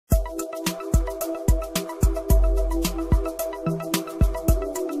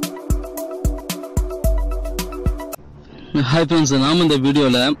Hi friends, நாம இந்த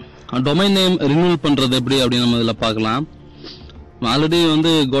வீடியோல டொமைன் நேம் ரினியூவல் பண்றது எப்படி அப்படி நம்ம இதல பார்க்கலாம். ஆல்ரெடி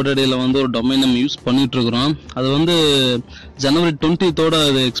வந்து GODADDYல வந்து ஒரு டொமைன் நேம் யூஸ் பண்ணிட்டு இருக்கோம். அது வந்து ஜனவரி 20th ஓட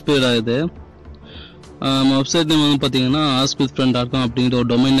அது எக்ஸ்பயர் ஆகுது. நம்ம வெப்சைட் நேம் வந்து பாத்தீங்கன்னா askwithfriend.com அப்படிங்கிற ஒரு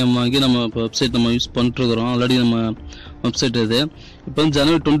டொமைன் நேம் வாங்கி நம்ம வெப்சைட் நம்ம யூஸ் பண்ணிட்டு இருக்கோம். ஆல்ரெடி நம்ம வெப்சைட் இது. இப்போ வந்து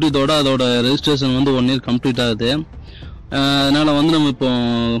ஜனவரி 20th ஓட அதோட ரெஜிஸ்ட்ரேஷன் வந்து 1 year கம்ப்ளீட் ஆகுது. அதனால வந்து நம்ம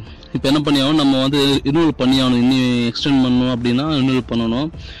இப்போ என்ன பண்ணியாவும் நம்ம வந்து ரினியூவல் பண்ணியாகணும். இன்னி எக்ஸ்டெண்ட் பண்ணணும் அப்படின்னா ரினியூவல் பண்ணணும்.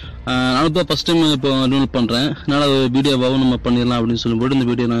 நான் இப்போ ஃபர்ஸ்ட் டைம் இப்போ ரினியூவல் பண்ணுறேன். அதனால வீடியோவாகவும் நம்ம பண்ணிடலாம் அப்படின்னு சொல்லும்போது இந்த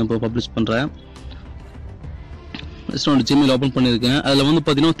வீடியோ நான் இப்போ பப்ளிஷ் பண்ணுறேன். ஜஸ்ட் ஜிமெயில் ஓப்பன் பண்ணியிருக்கேன். அதில் வந்து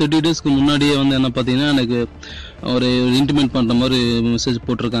பார்த்தீங்கன்னா 30 daysக்கு முன்னாடியே வந்து என்ன பார்த்தீங்கன்னா எனக்கு ஒரு இன்டிமேட் பண்ணுற மாதிரி மெசேஜ்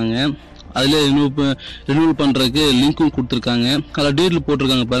போட்டிருக்காங்க. அதிலே ரினியூவல் பண்ணுறதுக்கு லிங்க்கும் கொடுத்துருக்காங்க. அதில் டேட்டில்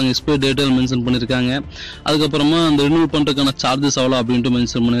போட்டிருக்காங்க பாருங்கள், எக்ஸ்பயர் டேட்டில் மென்ஷன் பண்ணியிருக்காங்க. அதுக்கப்புறமா அந்த ரினியூவல் பண்ணுறதுக்கான சார்ஜஸ் எவ்வளோ அப்படின்ட்டு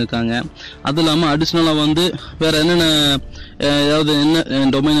மென்ஷன் பண்ணியிருக்காங்க. அது இல்லாமல் அடிஷ்னலாக வந்து வேறு என்னென்ன ஏதாவது என்ன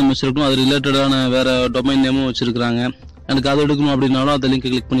டொமைன் நேம் வச்சுருக்கணும் அது ரிலேட்டடான வேறு டொமைன் நேமும் வச்சுருக்குறாங்க. எனக்கு அது எடுக்கணும் அப்படின்னாலும் அந்த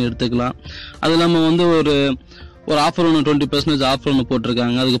லிங்க்கை கிளிக் பண்ணி எடுத்துக்கலாம். அது இல்லாமல் வந்து ஒரு ஆஃபர் ஒன்று 20% ஆஃபர் ஒன்று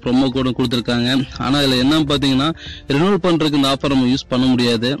போட்டிருக்காங்க. அதுக்கு ப்ரொமோ கோடும் கொடுத்துருக்காங்க. ஆனால் இதில் என்ன பார்த்தீங்கன்னா ரினியூவல் பண்ணுறதுக்கு இந்த ஆஃபர் நம்ம யூஸ் பண்ண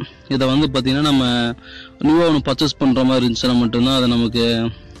முடியாது. இதை வந்து பார்த்தீங்கன்னா நம்ம நியூவாக ஒன்று பர்ச்சேஸ் பண்ணுற மாதிரி இருந்துச்சுன்னா மட்டும்தான் அது நமக்கு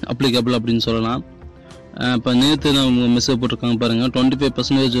அப்ளிகபிள் அப்படின்னு சொல்லலாம். இப்போ நேற்று நம்ம மெசேஜ் போட்டிருக்காங்க பாருங்கள்,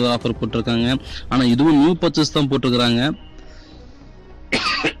 25% ஆஃபர் போட்டிருக்காங்க. ஆனால் இதுவும் நியூ பர்ச்சேஸ் தான் போட்டிருக்கிறாங்க.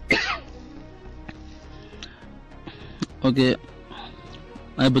 ஓகே,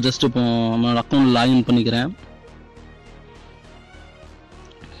 நான் இப்போ ஜஸ்ட் இப்போ நம்மளோட அக்கௌண்ட் லாகின் பண்ணிக்கிறேன்.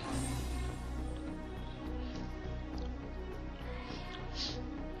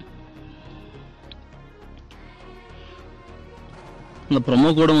 இந்த ப்ரொமோ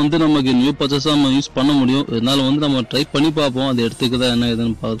கோடை வந்து நமக்கு நியூ பர்ச்சேஸாக நம்ம யூஸ் பண்ண முடியும். இருந்தாலும் வந்து நம்ம ட்ரை பண்ணி பார்ப்போம், அது எடுத்துக்குதா என்ன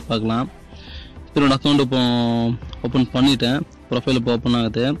ஏதுன்னு பார்க்கலாம். என்னோட அக்கௌண்ட் இப்போ ஓப்பன் பண்ணிட்டேன். ப்ரொஃபைல் இப்போ ஓப்பன்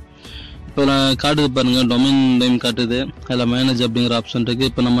ஆகுது. இப்போ நான் காட்டுது பாருங்கள், டொமைன் நேம் காட்டுது. அதில் மேனேஜ் அப்படிங்கிற ஆப்ஷன் இருக்குது.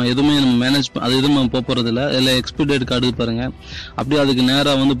 இப்போ நம்ம எதுவுமே நம்ம மேனேஜ் அது எதுவும் நம்ம போகிறதில்ல. இதில் எக்ஸ்பைரி டேட் காட்டுது பாருங்கள். அப்படியே அதுக்கு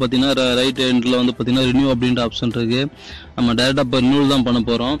நேராக வந்து பார்த்தீங்கன்னா ரைட் ஹேண்டில் வந்து பார்த்தீங்கன்னா ரினியூ அப்படின்ற ஆப்ஷன் இருக்குது. நம்ம டேரெக்டாக இப்போ ரினியூவல் தான் பண்ண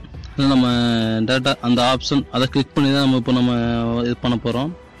போகிறோம். நம்ம டேட்டா அந்த ஆப்ஷன் அதை கிளிக் பண்ணி தான் நம்ம இப்போ நம்ம இது பண்ண போகிறோம்.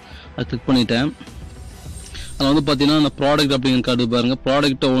 அதை கிளிக் பண்ணிட்டேன். அதில் வந்து பார்த்தீங்கன்னா அந்த ப்ராடக்ட் அப்படிங்கிற காட்டுது பாருங்கள்,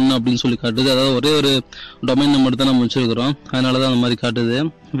 ப்ராடக்ட்டை 1 அப்படின்னு சொல்லி காட்டுது. அதாவது ஒரே ஒரு டொமைன் நம்பர் தான் நம்ம வச்சுருக்கிறோம். அதனால தான் அந்த மாதிரி காட்டுது.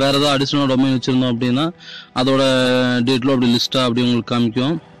 வேறு ஏதாவது அடிஷ்னல் டொமைன் வச்சுருந்தோம் அப்படின்னா அதோட டேட்டில் அப்படி லிஸ்ட்டாக அப்படி உங்களுக்கு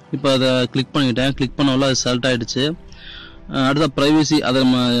காமிக்கும். இப்போ அதை கிளிக் பண்ணிட்டேன். கிளிக் பண்ணவொள்ள அது செலக்ட் ஆகிடுச்சு. அடுத்த ப்ரைவசி அதை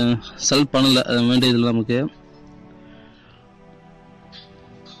நம்ம செலக்ட் பண்ணலை, அது வேண்டியதில்லை நமக்கு.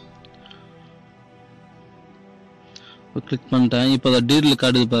 கிளிக் பண்ணிட்டேன். இப்போ அதை டீட்டில்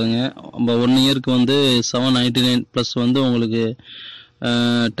காட்டுது பாருங்கள். நம்ம 1 yearக்கு வந்து 799 ப்ளஸ் வந்து உங்களுக்கு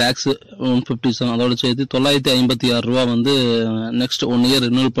டேக்ஸு 157, அதோட சேர்த்து 956 ரூபா வந்து நெக்ஸ்ட் 1 year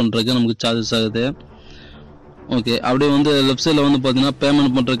ரினியூவல் பண்ணுறதுக்கு நமக்கு சார்ஜஸ் ஆகுது. ஓகே, அப்படியே வந்து லெஃப்ட் சைடில் வந்து பார்த்தீங்கன்னா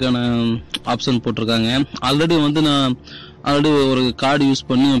பேமெண்ட் பண்ணுறதுக்கான ஆப்ஷன் போட்டிருக்காங்க. ஆல்ரெடி வந்து நான் ஒரு கார்டு யூஸ்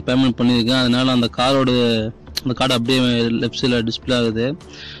பண்ணி பேமெண்ட் பண்ணியிருக்கேன். அதனால் அந்த கார்டு அப்படியே லெஃப்ட் சைடில் டிஸ்பிளே ஆகுது.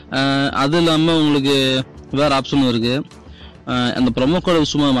 அது இல்லாமல் உங்களுக்கு வேறு ஆப்ஷனும் இருக்குது. அந்த ப்ரொமோ கோடை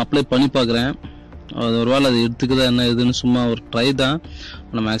சும்மா நம்ம அப்ளை பண்ணி பார்க்குறேன். அது ஒரு வேளை அது எடுத்துக்குதா என்ன இதுன்னு சும்மா ஒரு ட்ரை தான்.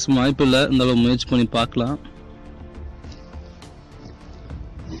 ஆனால் மேக்ஸிமம் வாய்ப்பு இல்லை, இந்த அளவு முயற்சி பண்ணி பார்க்கலாம்.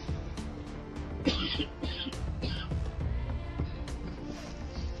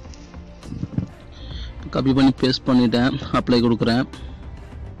 காப்பி பண்ணி பேஸ்ட் பண்ணிட்டேன். அப்ளை கொடுக்குறேன்.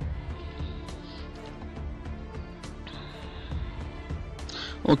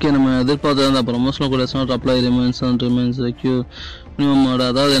 ஓகே, நம்ம எதிர்பார்த்தது அந்த ப்ரொமோஷனல் கூட அப்ளை ரிமைன்ஸ் கியூ நியூமோட.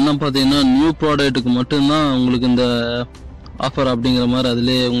 அதாவது என்ன பார்த்தீங்கன்னா நியூ ப்ராடக்ட்டுக்கு மட்டும்தான் உங்களுக்கு இந்த ஆஃபர் அப்படிங்கிற மாதிரி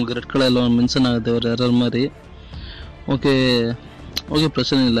அதிலே உங்களுக்கு ரெட் கலரில் மென்ஷன் ஆகுது, ஒரு எரர் மாதிரி. ஓகே,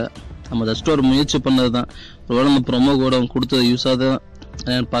 பிரச்சனை இல்லை. நம்ம ஜஸ்ட் ஒரு முயற்சி பண்ணது தான். ஒருவேளை நம்ம ப்ரொமோ கோடை கொடுத்தது யூஸ் ஆகுது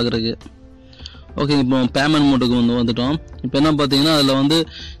பார்க்குறதுக்கு. ஓகே, இப்போ பேமெண்ட் மோட்டுக்கு வந்துட்டோம். இப்போ என்ன பார்த்தீங்கன்னா அதில் வந்து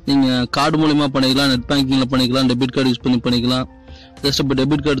நீங்கள் கார்டு மூலிமா பண்ணிக்கலாம், நெட் பேங்கிங்கில் பண்ணிக்கலாம், டெபிட் கார்டு யூஸ் பண்ணிக்கலாம். ஜஸ்ட் இப்போ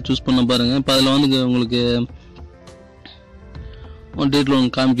டெபிட் கார்டு சூஸ் பண்ண பாருங்கள். இப்போ அதில் வந்து உங்களுக்கு டேட்டில்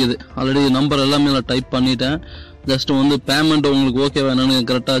உங்களுக்கு காமிக்குது. ஆல்ரெடி நம்பர் எல்லாமே நான் டைப் பண்ணிட்டேன். ஜஸ்ட் வந்து பேமெண்ட் உங்களுக்கு ஓகே வேணும்னு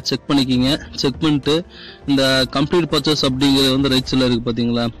கரெக்டாக செக் பண்ணிக்கிங்க. செக் பண்ணிட்டு இந்த கம்ப்ளீட் பர்ச்சேஸ் அப்படிங்கிறது வந்து ரைட் சைடில் இருக்குது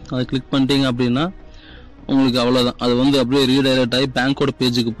பார்த்தீங்களா, அதை கிளிக் பண்ணிட்டீங்க அப்படின்னா உங்களுக்கு அவ்வளோதான். அது வந்து அப்படியே ரீடைரக்ட் ஆகி பேங்க்கோட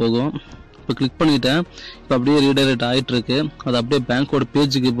பேஜுக்கு போகும். இப்போ கிளிக் பண்ணிட்டேன். இப்போ அப்படியே ரீடைரக்ட் ஆகிட்டுருக்கு. அது அப்படியே பேங்க்கோட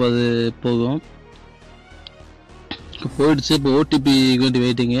பேஜுக்கு இப்போ அது போகும். போயிடுச்சு. இப்போ ஓடிபி வேண்டி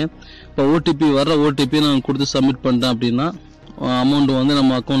வெயிட்டிங்க. இப்போ ஓடிபி நான் கொடுத்து சப்மிட் பண்ணிட்டேன் அப்படின்னா அமௌண்ட் வந்து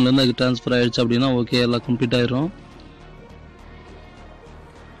நம்ம அக்கௌண்ட்லேருந்து அதுக்கு ட்ரான்ஸ்ஃபர் ஆகிடுச்சு அப்படின்னா ஓகே, எல்லாம் கம்ப்ளீட் ஆயிரும்.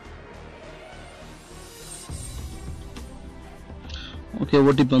 ஓகே,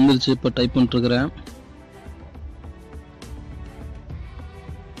 ஓடிபி வந்துருச்சு. இப்போ டைப் பண்ணிட்டுருக்கிறேன்.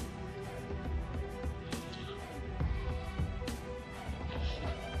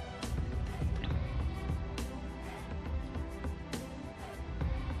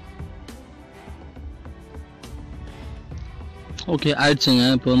 ஓகே, ஆயிடுச்சுங்க.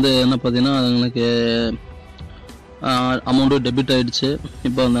 இப்போ வந்து என்ன பார்த்தீங்கன்னா எனக்கு அமௌண்ட்டு டெபிட் ஆகிடுச்சு.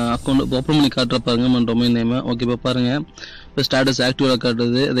 இப்போ அந்த அக்கௌண்ட் ஓப்பன் பண்ணி காட்டுற பாருங்க நம்ம டொமைன் நேமு. ஓகே, இப்போ பாருங்கள். இப்போ ஸ்டேட்டஸ் ஆக்டிவாக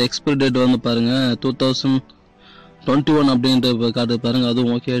காட்டுது. அது எக்ஸ்பைரி டேட் வந்து பாருங்கள் 2021 அப்படின்ட்டு காட்டுது பாருங்கள்.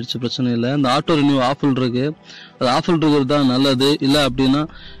 அதுவும் ஓகே ஆகிடுச்சு, பிரச்சனை இல்லை. இந்த ஆட்டோ ரினியூ ஆஃபில் இருக்குது. அது ஆஃபில் இருக்கிறது தான் நல்லது. இல்லை அப்படின்னா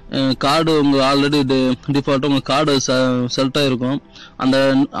கார்டு உங்கள் ஆல்ரெடி டிஃபால்ட்டாக உங்கள் கார்டு செலக்ட் ஆகிருக்கும். அந்த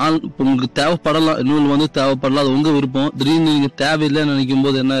இப்போ உங்களுக்கு தேவைப்படலாம், ரினியூவல் வந்து தேவைப்படலாம், அது உங்கள் விருப்பம். திடீர்னு நீங்கள் தேவையில்லைன்னு நினைக்கும்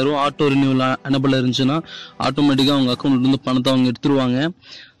போது என்ன ஆயிரும், ஆட்டோ ரினியூவல் எனபிள் இருந்துச்சுன்னா ஆட்டோமேட்டிக்காக உங்கள் அக்கௌண்ட்லேருந்து பணத்தை அவங்க எடுத்துருவாங்க.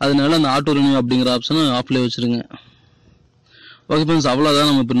 அதனால அந்த ஆட்டோ ரினியூ அப்படிங்கிற ஆப்ஷனை ஆஃப்லேயே வச்சுருங்க. ஓகே ஃப்ரெண்ட்ஸ், அவ்வளோதான்.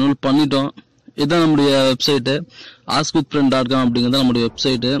 நம்ம இப்போ ரினியூவல் பண்ணிட்டோம். இதுதான் நம்முடைய வெப்சைட்டு askwithfriend.com அப்படிங்கிறது நம்முடைய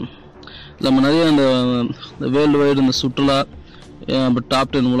வெப்சைட்டு. நம்ம நிறைய இந்த வேர்ல்டு வைடு இந்த சுற்றுலா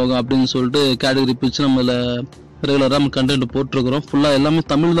டாப் 10 உலகம் அப்படின்னு சொல்லிட்டு கேட்டகரி பிரித்து நம்ம இதில் ரெகுலராக நம்ம கண்டென்ட் போட்டிருக்கிறோம். ஃபுல்லாக எல்லாமே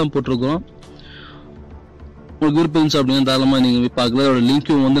தமிழ் தான் போட்டிருக்கிறோம். உங்களுக்கு விருப்பம் இருந்துச்சு அப்படின்னா தாராளமாக நீங்கள் பார்க்கலாம். அதோட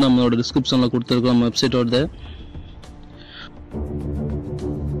லிங்க்கும் வந்து நம்மளோட டிஸ்கிரிப்ஷனில் கொடுத்துருக்கோம் நம்ம வெப்சைட்டோட.